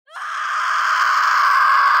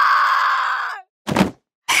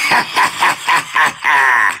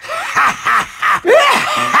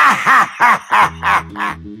Hey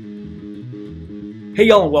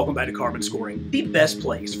y'all, and welcome back to Carbon Scoring, the best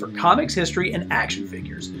place for comics history and action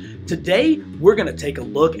figures. Today, we're going to take a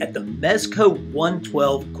look at the Mezco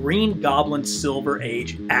 112 Green Goblin Silver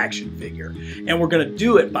Age action figure. And we're going to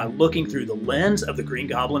do it by looking through the lens of the Green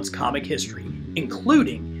Goblin's comic history,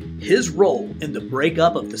 including his role in the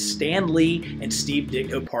breakup of the Stan Lee and Steve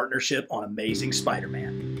Ditko partnership on Amazing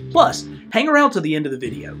Spider-Man. Plus, hang around to the end of the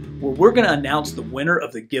video, where we're going to announce the winner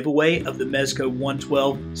of the giveaway of the Mezco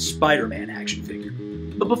 112 Spider-Man action figure.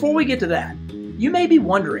 But before we get to that, you may be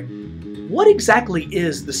wondering, what exactly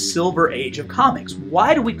is the Silver Age of comics?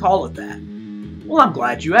 Why do we call it that? Well, I'm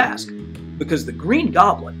glad you asked, because the Green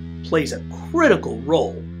Goblin plays a critical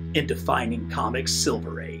role in defining comics'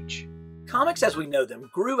 Silver Age. Comics as we know them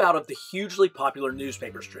grew out of the hugely popular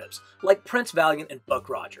newspaper strips like Prince Valiant and Buck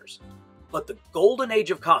Rogers. But the Golden Age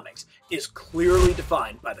of comics is clearly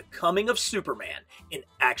defined by the coming of Superman in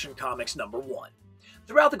Action Comics #1.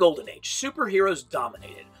 Throughout the Golden Age, superheroes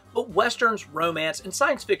dominated, but westerns, romance, and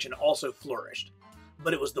science fiction also flourished.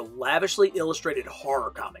 But it was the lavishly illustrated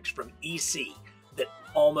horror comics from EC that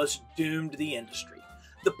almost doomed the industry.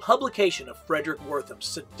 The publication of Frederick Wortham's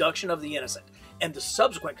Seduction of the Innocent and the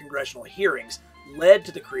subsequent congressional hearings led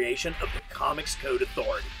to the creation of the Comics Code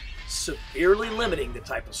Authority, severely limiting the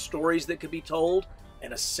type of stories that could be told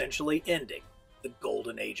and essentially ending the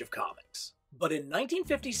Golden Age of comics. But in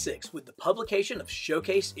 1956, with the publication of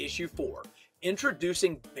Showcase Issue 4,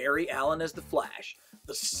 introducing Barry Allen as the Flash,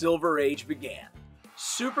 the Silver Age began.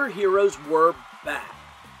 Superheroes were back,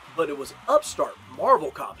 but it was upstart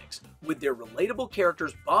Marvel Comics, with their relatable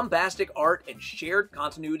characters, bombastic art, and shared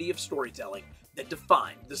continuity of storytelling that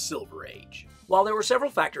defined the Silver Age. While there were several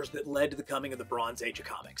factors that led to the coming of the Bronze Age of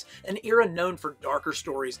comics, an era known for darker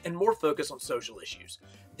stories and more focus on social issues,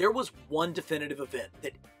 there was one definitive event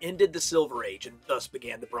that ended the Silver Age and thus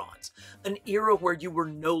began the Bronze, an era where you were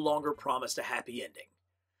no longer promised a happy ending.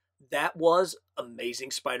 That was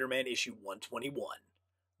Amazing Spider-Man issue 121,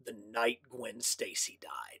 the night Gwen Stacy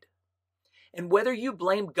died. And whether you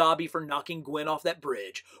blamed Gobby for knocking Gwen off that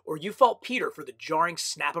bridge, or you fault Peter for the jarring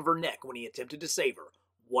snap of her neck when he attempted to save her,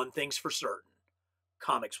 one thing's for certain: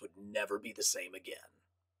 comics would never be the same again.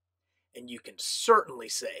 And you can certainly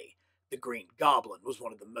say the Green Goblin was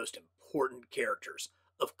one of the most important characters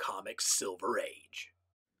of comics' Silver Age.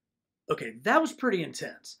 Okay, that was pretty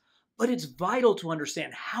intense, but it's vital to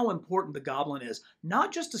understand how important the Goblin is,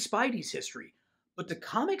 not just to Spidey's history, but to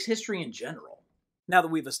comics history in general. Now that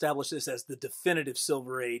we've established this as the definitive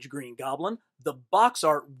Silver Age Green Goblin, the box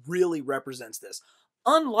art really represents this.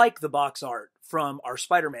 Unlike the box art from our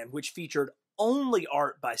Spider-Man, which featured only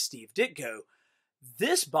art by Steve Ditko,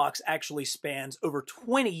 this box actually spans over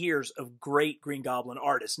 20 years of great Green Goblin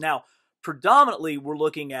artists. Now, predominantly, we're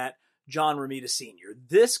looking at John Romita Sr.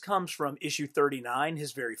 This comes from issue 39,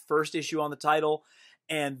 his very first issue on the title,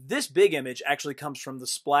 and this big image actually comes from the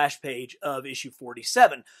splash page of issue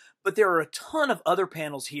 47. But there are a ton of other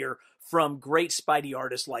panels here from great Spidey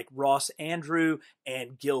artists like Ross Andru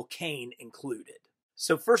and Gil Kane included.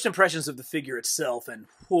 So first impressions of the figure itself, and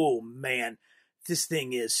oh man, this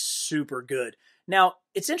thing is super good. Now,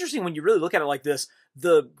 it's interesting when you really look at it like this,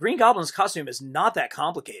 the Green Goblin's costume is not that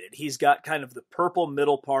complicated. He's got kind of the purple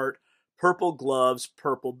middle part, purple gloves,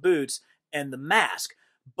 purple boots, and the mask.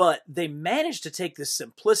 But they managed to take this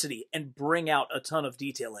simplicity and bring out a ton of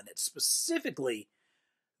detail in it. Specifically,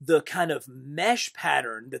 the kind of mesh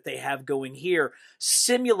pattern that they have going here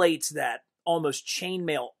simulates that almost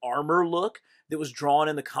chainmail armor look that was drawn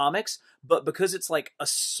in the comics, but because it's like a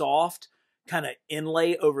soft kind of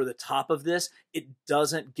inlay over the top of this, it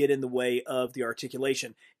doesn't get in the way of the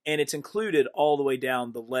articulation. And it's included all the way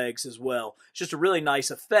down the legs as well. It's just a really nice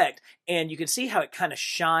effect. And you can see how it kind of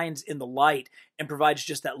shines in the light and provides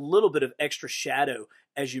just that little bit of extra shadow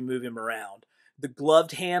as you move him around. The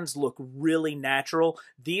gloved hands look really natural.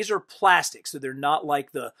 These are plastic, so they're not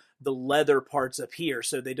like the leather parts up here,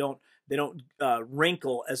 so they don't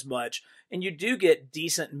wrinkle as much. And you do get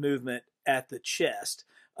decent movement at the chest.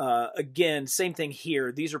 Again, same thing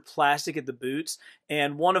here. These are plastic at the boots,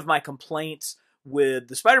 and one of my complaints with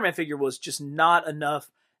the Spider-Man figure was just not enough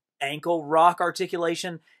ankle rock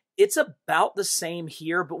articulation. It's about the same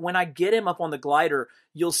here, but when I get him up on the glider,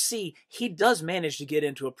 you'll see he does manage to get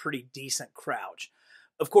into a pretty decent crouch.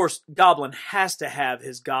 Of course, Goblin has to have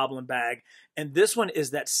his Goblin bag, and this one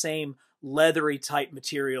is that same leathery type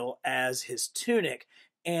material as his tunic.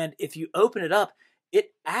 And if you open it up,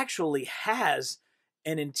 it actually has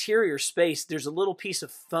an interior space. There's a little piece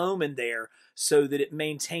of foam in there so that it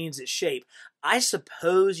maintains its shape. I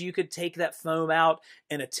suppose you could take that foam out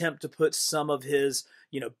and attempt to put some of his,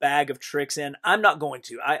 bag of tricks in. I'm not going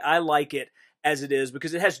to. I like it as it is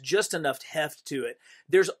because it has just enough heft to it.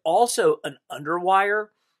 There's also an underwire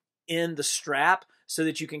in the strap so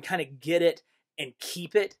that you can kind of get it and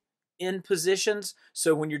keep it in positions.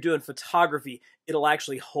 So when you're doing photography, it'll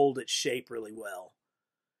actually hold its shape really well.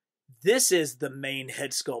 This is the main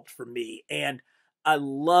head sculpt for me, and I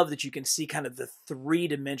love that you can see kind of the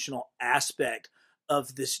three-dimensional aspect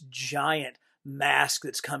of this giant mask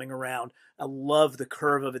that's coming around. I love the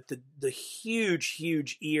curve of it, the huge,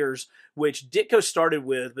 huge ears, which Ditko started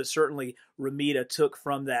with, but certainly Romita took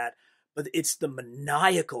from that. But it's the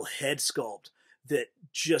maniacal head sculpt that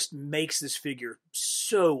just makes this figure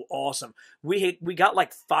so awesome. We got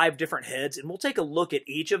like 5 different heads, and we'll take a look at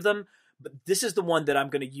each of them, but this is the one that I'm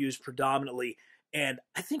going to use predominantly, and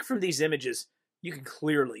I think from these images, you can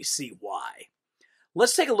clearly see why.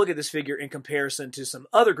 Let's take a look at this figure in comparison to some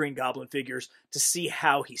other Green Goblin figures to see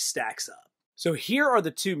how he stacks up. So here are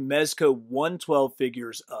the 2 Mezco 112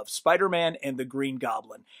 figures of Spider-Man and the Green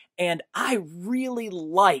Goblin, and I really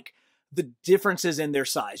like the differences in their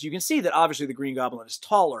size. You can see that obviously the Green Goblin is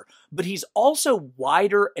taller, but he's also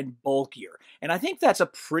wider and bulkier. And I think that's a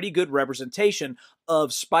pretty good representation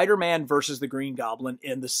of Spider-Man versus the Green Goblin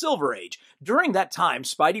in the Silver Age. During that time,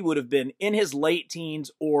 Spidey would have been in his late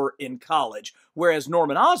teens or in college, whereas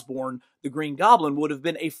Norman Osborn, the Green Goblin, would have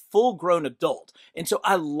been a full-grown adult. And so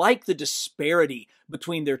I like the disparity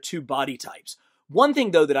between their 2 body types. One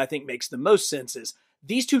thing, though, that I think makes the most sense is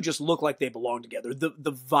these 2 just look like they belong together.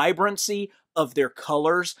 The vibrancy of their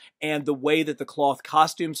colors and the way that the cloth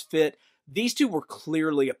costumes fit, these 2 were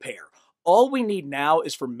clearly a pair. All we need now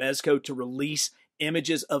is for Mezco to release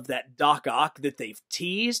images of that Doc Ock that they've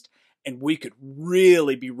teased, and we could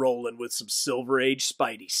really be rolling with some Silver Age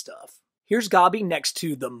Spidey stuff. Here's Gobby next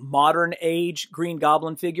to the modern age Green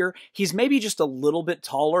Goblin figure. He's maybe just a little bit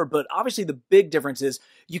taller, but obviously the big difference is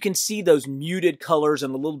you can see those muted colors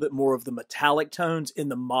and a little bit more of the metallic tones in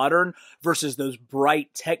the modern versus those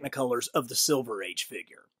bright technicolors of the Silver Age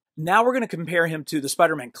figure. Now we're going to compare him to the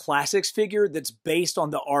Spider-Man Classics figure that's based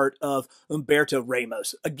on the art of Humberto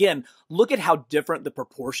Ramos. Again, look at how different the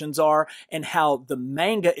proportions are and how the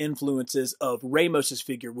manga influences of Ramos's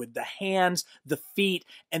figure with the hands, the feet,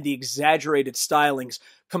 and the exaggerated stylings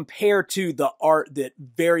compare to the art that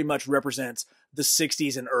very much represents the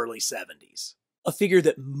 60s and early 70s. A figure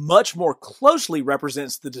that much more closely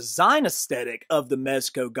represents the design aesthetic of the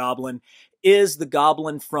Mezco Goblin is the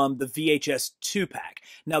Goblin from the VHS 2-pack.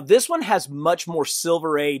 Now, this one has much more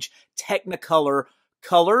Silver Age Technicolor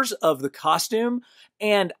colors of the costume,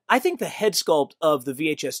 and I think the head sculpt of the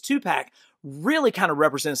VHS 2-pack really kind of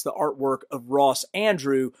represents the artwork of Ross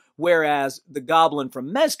Andru, whereas the Goblin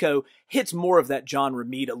from Mezco hits more of that John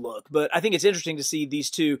Romita look. But I think it's interesting to see these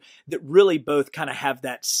 2 that really both kind of have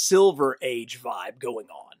that Silver Age vibe going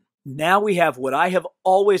on. Now we have what I have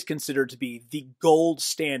always considered to be the gold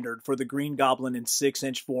standard for the Green Goblin in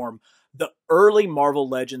 6-inch form, the early Marvel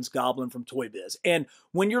Legends Goblin from Toy Biz. And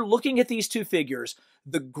when you're looking at these 2 figures,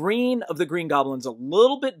 the green of the Green Goblin's a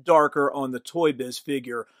little bit darker on the Toy Biz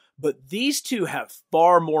figure, but these 2 have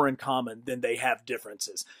far more in common than they have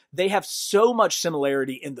differences. They have so much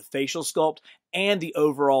similarity in the facial sculpt and the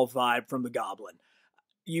overall vibe from the Goblin.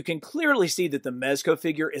 You can clearly see that the Mezco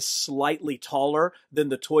figure is slightly taller than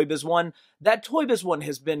the Toy Biz one. That Toy Biz one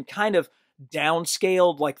has been kind of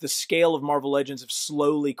downscaled, like the scale of Marvel Legends have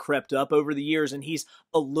slowly crept up over the years, and he's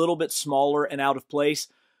a little bit smaller and out of place.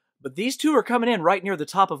 But these 2 are coming in right near the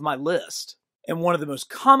top of my list. And one of the most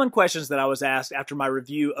common questions that I was asked after my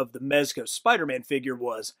review of the Mezco Spider-Man figure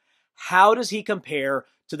was, how does he compare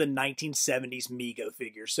to the 1970s Mego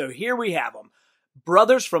figure? So here we have them.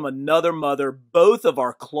 Brothers from another mother, both of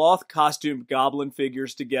our cloth costumed Goblin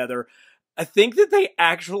figures together. I think that they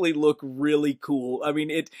actually look really cool. I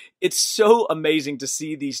mean, it's so amazing to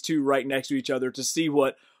see these 2 right next to each other, to see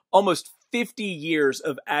what almost 50 years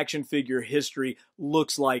of action figure history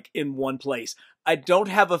looks like in one place. I don't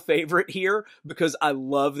have a favorite here because I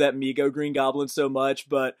love that Mego Green Goblin so much,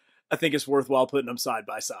 but I think it's worthwhile putting them side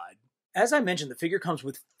by side. As I mentioned, the figure comes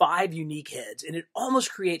with 5 unique heads, and it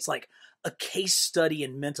almost creates like a case study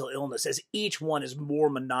in mental illness, as each one is more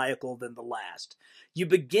maniacal than the last. You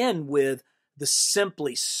begin with the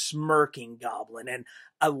simply smirking Goblin, and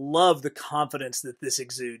I love the confidence that this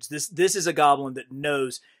exudes. This is a Goblin that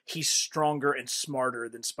knows he's stronger and smarter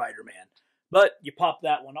than Spider-Man. But you pop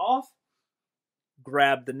that one off,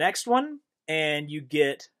 grab the next one, and you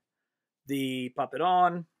get pop it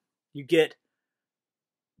on, you get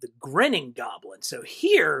the grinning Goblin. So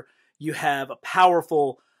here you have a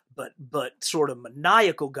powerful but sort of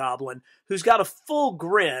maniacal Goblin who's got a full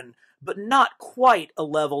grin, but not quite a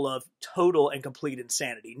level of total and complete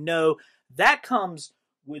insanity. No, that comes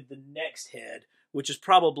with the next head, which is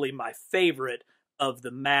probably my favorite of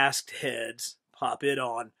the masked heads. Pop it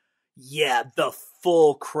on. Yeah, the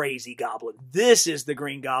full crazy goblin. This is the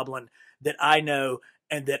Green Goblin that I know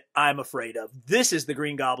and that I'm afraid of. This is the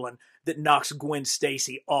Green Goblin that knocks Gwen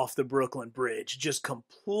Stacy off the Brooklyn Bridge, just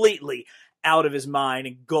completely out of his mind,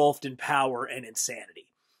 engulfed in power and insanity.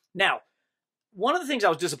 Now, one of the things I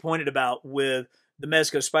was disappointed about with the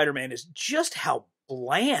Mezco Spider-Man is just how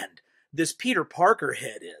bland this Peter Parker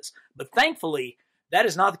head is. But thankfully, that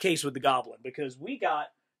is not the case with the Goblin, because we got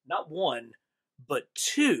not one, but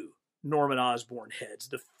two Norman Osborn heads.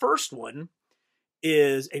 The first one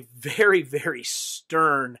is a very, very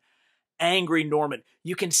stern, angry Norman.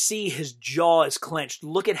 You can see his jaw is clenched.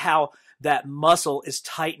 Look at how that muscle is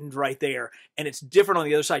tightened right there, and it's different on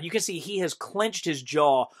the other side. You can see he has clenched his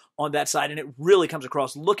jaw on that side, and it really comes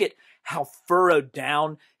across. Look at how furrowed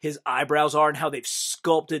down his eyebrows are and how they've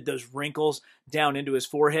sculpted those wrinkles down into his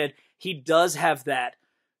forehead. He does have that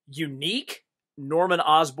unique Norman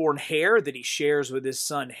Osborn hair that he shares with his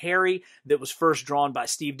son Harry, that was first drawn by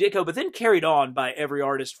Steve Ditko, but then carried on by every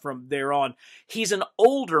artist from there on. He's an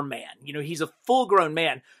older man. You know, he's a full-grown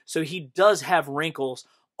man, so he does have wrinkles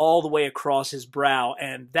all the way across his brow,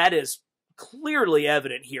 and that is clearly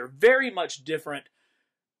evident here. Very much different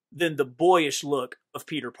than the boyish look of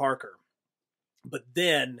Peter Parker. But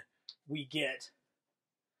then we get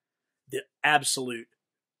the absolute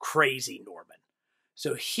crazy Norman.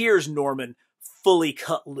 So here's Norman, fully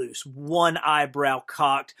cut loose, one eyebrow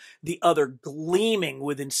cocked, the other gleaming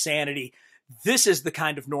with insanity. This is the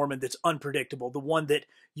kind of Norman that's unpredictable, the one that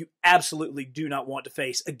you absolutely do not want to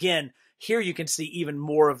face. Again, here you can see even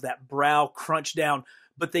more of that brow crunch down,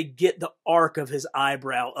 but they get the arc of his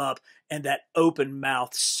eyebrow up and that open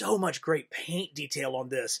mouth. So much great paint detail on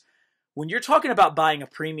this. When you're talking about buying a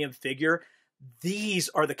premium figure, these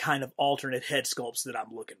are the kind of alternate head sculpts that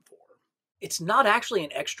I'm looking for. It's not actually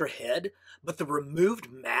an extra head, but the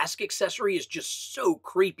removed mask accessory is just so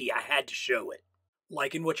creepy I had to show it.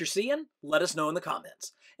 Liking what you're seeing? Let us know in the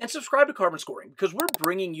comments. And subscribe to Carbon Scoring, because we're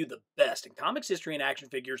bringing you the best in comics, history, and action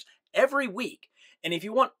figures every week. And if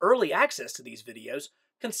you want early access to these videos,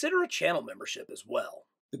 consider a channel membership as well.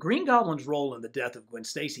 The Green Goblin's role in the death of Gwen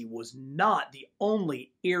Stacy was not the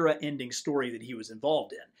only era-ending story that he was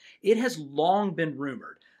involved in. It has long been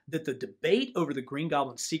rumored that the debate over the Green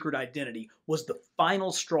Goblin's secret identity was the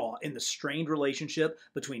final straw in the strained relationship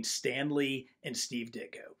between Stan Lee and Steve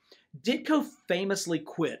Ditko. Ditko famously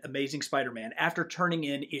quit Amazing Spider-Man after turning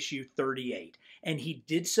in issue 38, and he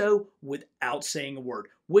did so without saying a word,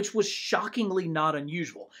 which was shockingly not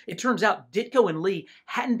unusual. It turns out Ditko and Lee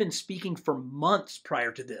hadn't been speaking for months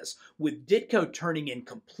prior to this, with Ditko turning in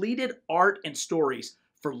completed art and stories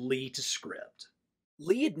for Lee to script.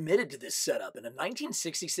 Lee admitted to this setup in a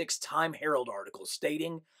 1966 Time Herald article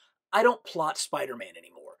stating, "I don't plot Spider-Man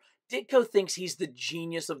anymore. Ditko thinks he's the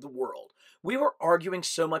genius of the world. We were arguing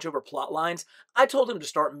so much over plot lines, I told him to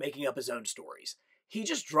start making up his own stories. He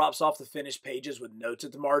just drops off the finished pages with notes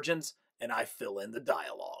at the margins, and I fill in the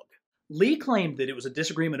dialogue." Lee claimed that it was a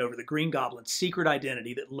disagreement over the Green Goblin's secret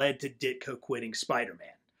identity that led to Ditko quitting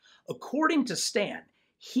Spider-Man. According to Stan,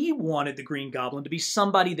 he wanted the Green Goblin to be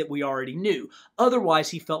somebody that we already knew. Otherwise,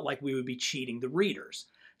 he felt like we would be cheating the readers.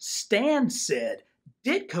 Stan said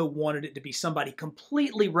Ditko wanted it to be somebody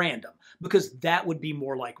completely random, because that would be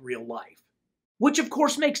more like real life. Which of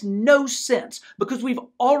course makes no sense, because we've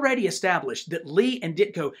already established that Lee and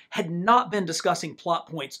Ditko had not been discussing plot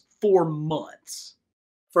points for months.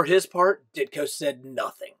 For his part, Ditko said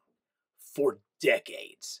nothing. For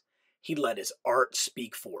decades. He let his art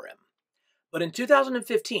speak for him. But in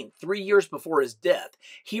 2015, 3 years before his death,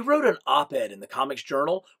 he wrote an op-ed in the Comics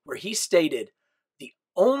Journal where he stated, "The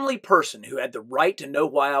only person who had the right to know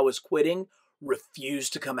why I was quitting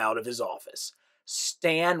refused to come out of his office.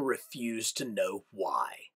 Stan refused to know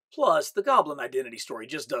why." Plus, the Goblin identity story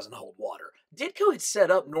just doesn't hold water. Ditko had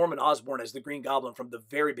set up Norman Osborn as the Green Goblin from the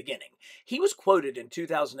very beginning. He was quoted in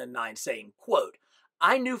 2009 saying, quote,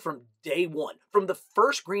 "I knew from day one, from the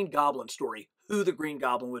first Green Goblin story, who the Green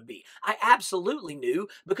Goblin would be. I absolutely knew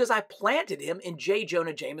because I planted him in J.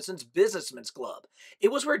 Jonah Jameson's Businessman's Club. It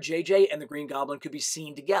was where JJ and the Green Goblin could be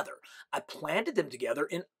seen together. I planted them together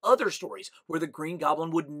in other stories where the Green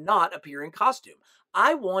Goblin would not appear in costume.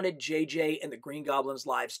 I wanted JJ and the Green Goblin's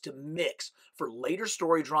lives to mix for later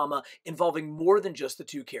story drama involving more than just the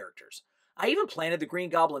two characters. I even planted the Green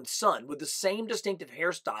Goblin's son with the same distinctive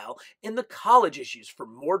hairstyle in the college issues for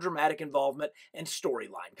more dramatic involvement and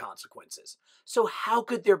storyline consequences. So how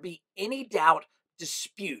could there be any doubt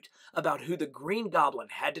dispute about who the Green Goblin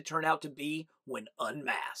had to turn out to be when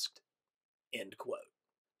unmasked." End quote.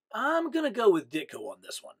 I'm going to go with Ditko on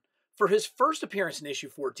this one. For his first appearance in issue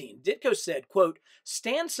 14, Ditko said, quote,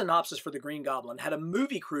 "Stan's synopsis for the Green Goblin had a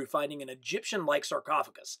movie crew finding an Egyptian-like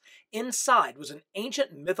sarcophagus. Inside was an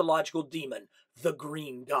ancient mythological demon, the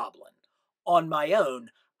Green Goblin. On my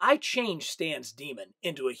own, I changed Stan's demon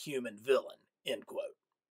into a human villain." End quote.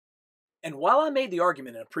 And while I made the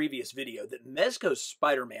argument in a previous video that Mezco's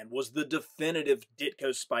Spider-Man was the definitive Ditko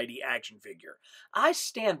Spidey action figure, I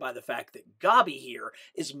stand by the fact that Gobby here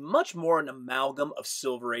is much more an amalgam of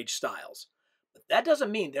Silver Age styles. But that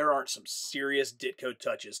doesn't mean there aren't some serious Ditko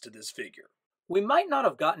touches to this figure. We might not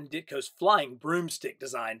have gotten Ditko's flying broomstick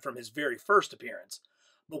design from his very first appearance,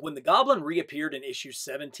 but when the Goblin reappeared in issue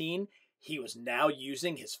 17, he was now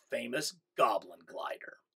using his famous Goblin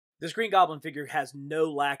glider. This Green Goblin figure has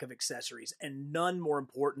no lack of accessories, and none more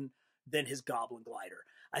important than his Goblin glider.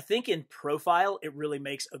 I think in profile, it really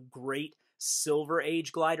makes a great Silver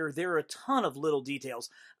Age glider. There are a ton of little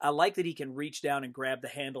details. I like that he can reach down and grab the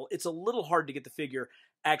handle. It's a little hard to get the figure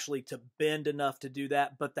actually to bend enough to do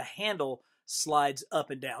that, but the handle slides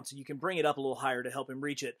up and down, so you can bring it up a little higher to help him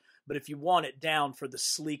reach it. But if you want it down for the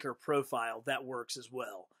sleeker profile, that works as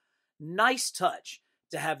well. Nice touch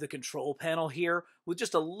to have the control panel here with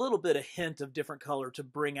just a little bit of hint of different color to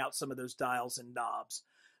bring out some of those dials and knobs.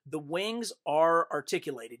 The wings are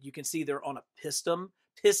articulated. You can see they're on a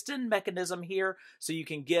piston mechanism here, so you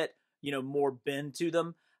can get, more bend to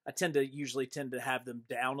them. I usually tend to have them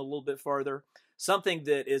down a little bit farther. Something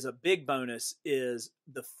that is a big bonus is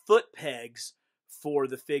the foot pegs for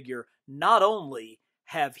the figure not only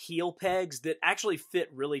have heel pegs that actually fit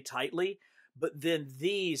really tightly, but then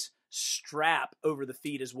these strap over the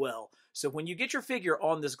feet as well. So when you get your figure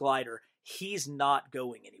on this glider, he's not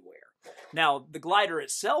going anywhere. Now, the glider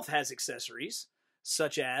itself has accessories,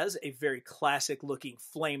 such as a very classic looking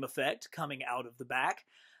flame effect coming out of the back.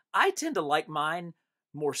 I tend to like mine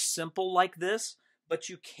more simple like this, but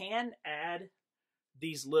you can add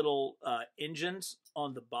these little engines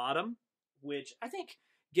on the bottom, which I think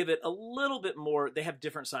give it a little bit more. They have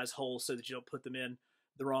different size holes so that you don't put them in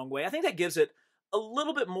the wrong way. I think that gives it a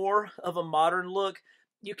little bit more of a modern look.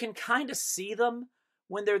 You can kind of see them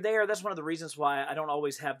when they're there. That's one of the reasons why I don't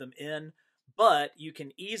always have them in, but you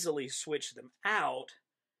can easily switch them out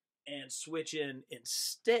and switch in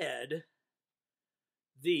instead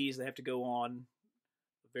these. They have to go on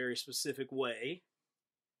a very specific way.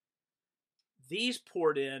 These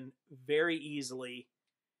poured in very easily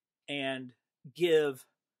and give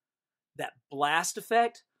that blast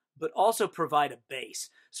effect, but also provide a base.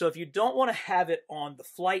 So if you don't want to have it on the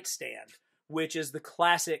flight stand, which is the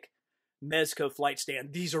classic Mezco flight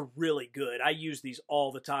stand, these are really good. I use these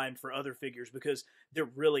all the time for other figures because they're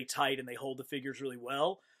really tight and they hold the figures really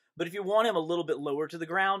well. But if you want him a little bit lower to the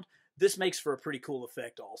ground, this makes for a pretty cool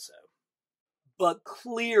effect also. But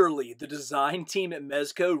clearly, the design team at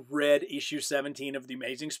Mezco read issue 17 of The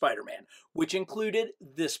Amazing Spider-Man, which included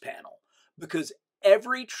this panel, because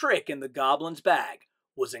every trick in the Goblin's bag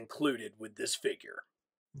was included with this figure.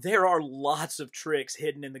 There are lots of tricks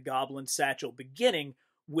hidden in the Goblin satchel, beginning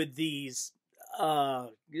with these, I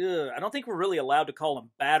don't think we're really allowed to call them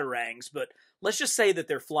batarangs, but let's just say that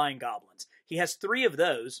they're flying goblins. He has 3 of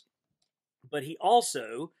those, but he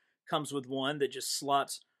also comes with one that just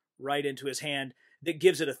slots right into his hand that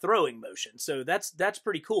gives it a throwing motion. So that's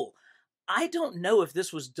pretty cool. I don't know if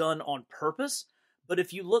this was done on purpose, but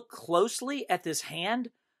if you look closely at this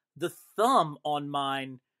hand, the thumb on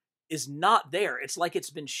mine is not there. It's like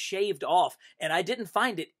it's been shaved off, and I didn't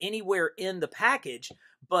find it anywhere in the package,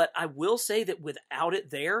 but I will say that without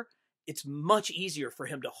it there, it's much easier for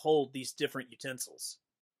him to hold these different utensils.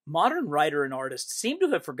 Modern writer and artists seem to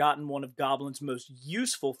have forgotten one of Goblin's most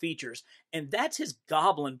useful features, and that's his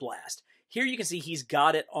Goblin Blast. Here you can see he's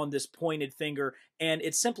got it on this pointed finger, and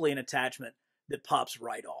it's simply an attachment that pops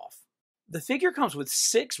right off. The figure comes with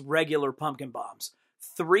 6 regular pumpkin bombs,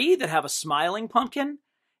 3 that have a smiling pumpkin,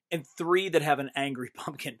 and 3 that have an angry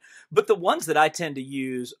pumpkin. But the ones that I tend to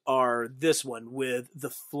use are this one with the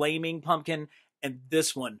flaming pumpkin and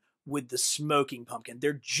this one with the smoking pumpkin.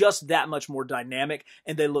 They're just that much more dynamic,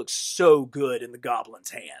 and they look so good in the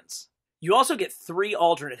Goblin's hands. You also get 3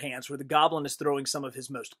 alternate hands where the Goblin is throwing some of his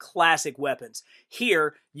most classic weapons.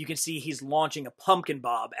 Here, you can see he's launching a pumpkin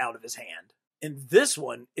bob out of his hand. In this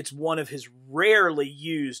one, it's one of his rarely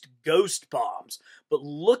used ghost bombs, but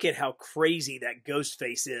look at how crazy that ghost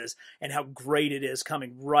face is and how great it is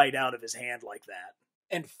coming right out of his hand like that.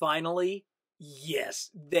 And finally,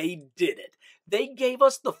 yes, they did it. They gave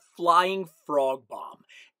us the flying frog bomb.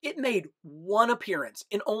 It made one appearance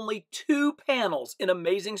in only 2 panels in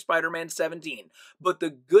Amazing Spider-Man 17, but the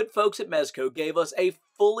good folks at Mezco gave us a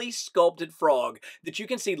fully sculpted frog that you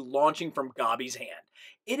can see launching from Gobby's hand.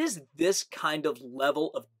 It is this kind of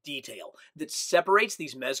level of detail that separates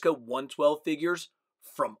these Mezco 112 figures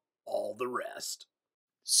from all the rest.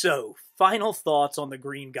 So, final thoughts on the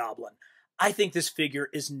Green Goblin. I think this figure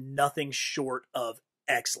is nothing short of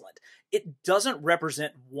excellent. It doesn't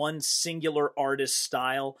represent one singular artist's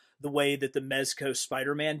style the way that the Mezco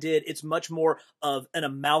Spider-Man did. It's much more of an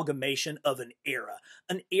amalgamation of an era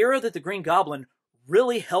that the Green Goblin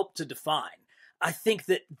really helped to define. I think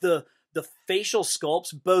that the facial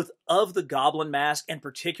sculpts, both of the Goblin mask and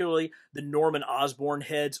particularly the Norman Osborn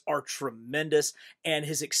heads, are tremendous, and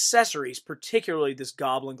his accessories, particularly this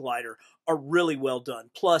Goblin glider, are really well done.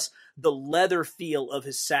 Plus, the leather feel of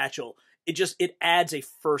his satchel, it adds a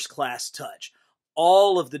first-class touch.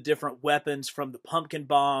 All of the different weapons, from the pumpkin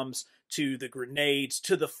bombs to the grenades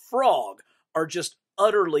to the frog, are just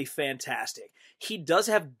utterly fantastic. He does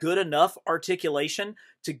have good enough articulation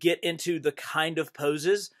to get into the kind of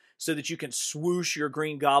poses so that you can swoosh your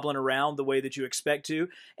Green Goblin around the way that you expect to,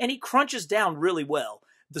 and he crunches down really well.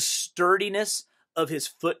 The sturdiness of his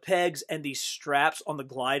foot pegs and these straps on the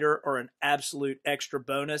glider are an absolute extra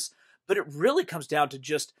bonus, but it really comes down to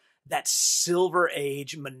just that Silver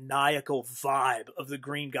Age maniacal vibe of the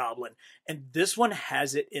Green Goblin, and this one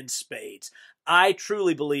has it in spades. I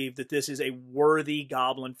truly believe that this is a worthy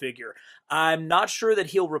Goblin figure. I'm not sure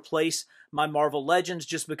that he'll replace my Marvel Legends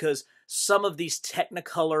just because some of these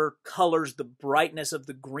Technicolor colors, the brightness of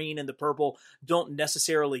the green and the purple, don't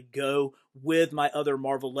necessarily go with my other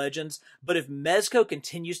Marvel Legends. But if Mezco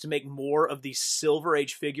continues to make more of these Silver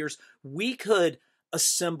Age figures, we could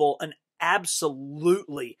assemble an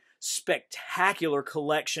absolutely spectacular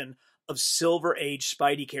collection of Silver Age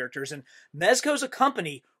Spidey characters. And Mezco's a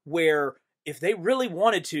company where, if they really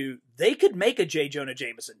wanted to, they could make a J. Jonah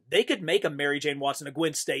Jameson. They could make a Mary Jane Watson, a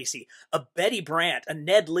Gwen Stacy, a Betty Brant, a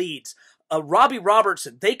Ned Leeds, a Robbie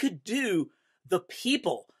Robertson. They could do the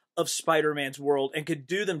people of Spider-Man's world and could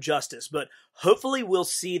do them justice. But hopefully we'll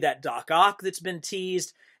see that Doc Ock that's been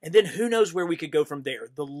teased, and then who knows where we could go from there.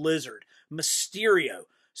 The Lizard, Mysterio,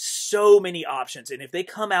 so many options. And if they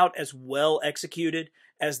come out as well executed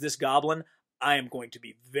as this Goblin, I am going to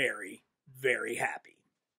be very, very happy.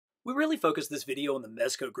 We really focused this video on the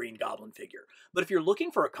Mezco Green Goblin figure, but if you're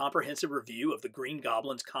looking for a comprehensive review of the Green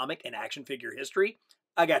Goblin's comic and action figure history,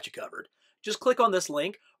 I got you covered. Just click on this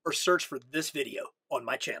link or search for this video on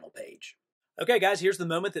my channel page. Okay guys, here's the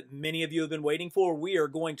moment that many of you have been waiting for. We are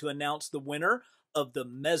going to announce the winner of the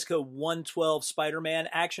Mezco 112 Spider-Man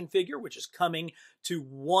action figure, which is coming to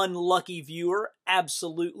one lucky viewer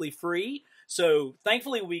absolutely free. So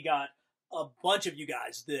thankfully we got a bunch of you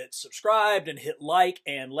guys that subscribed and hit like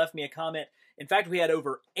and left me a comment. In fact, we had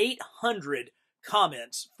over 800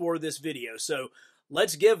 comments for this video. So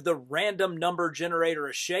let's give the random number generator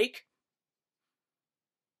a shake.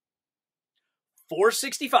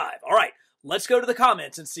 465. All right, let's go to the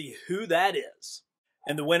comments and see who that is.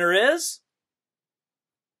 And the winner is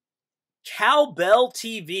Cowbell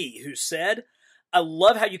TV, who said, "I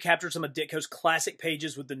love how you captured some of Ditko's classic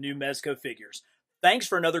pages with the new Mezco figures. Thanks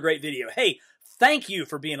for another great video." Hey, thank you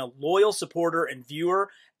for being a loyal supporter and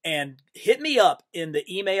viewer, and hit me up in the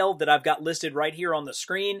email that I've got listed right here on the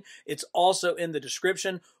screen. It's also in the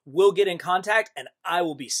description. We'll get in contact, and I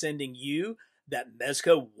will be sending you that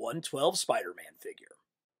Mezco 112 Spider-Man figure.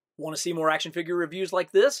 Want to see more action figure reviews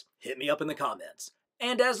like this? Hit me up in the comments.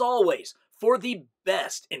 And as always, for the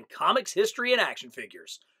best in comics history and action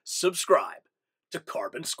figures, subscribe to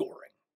Carbon Scoring.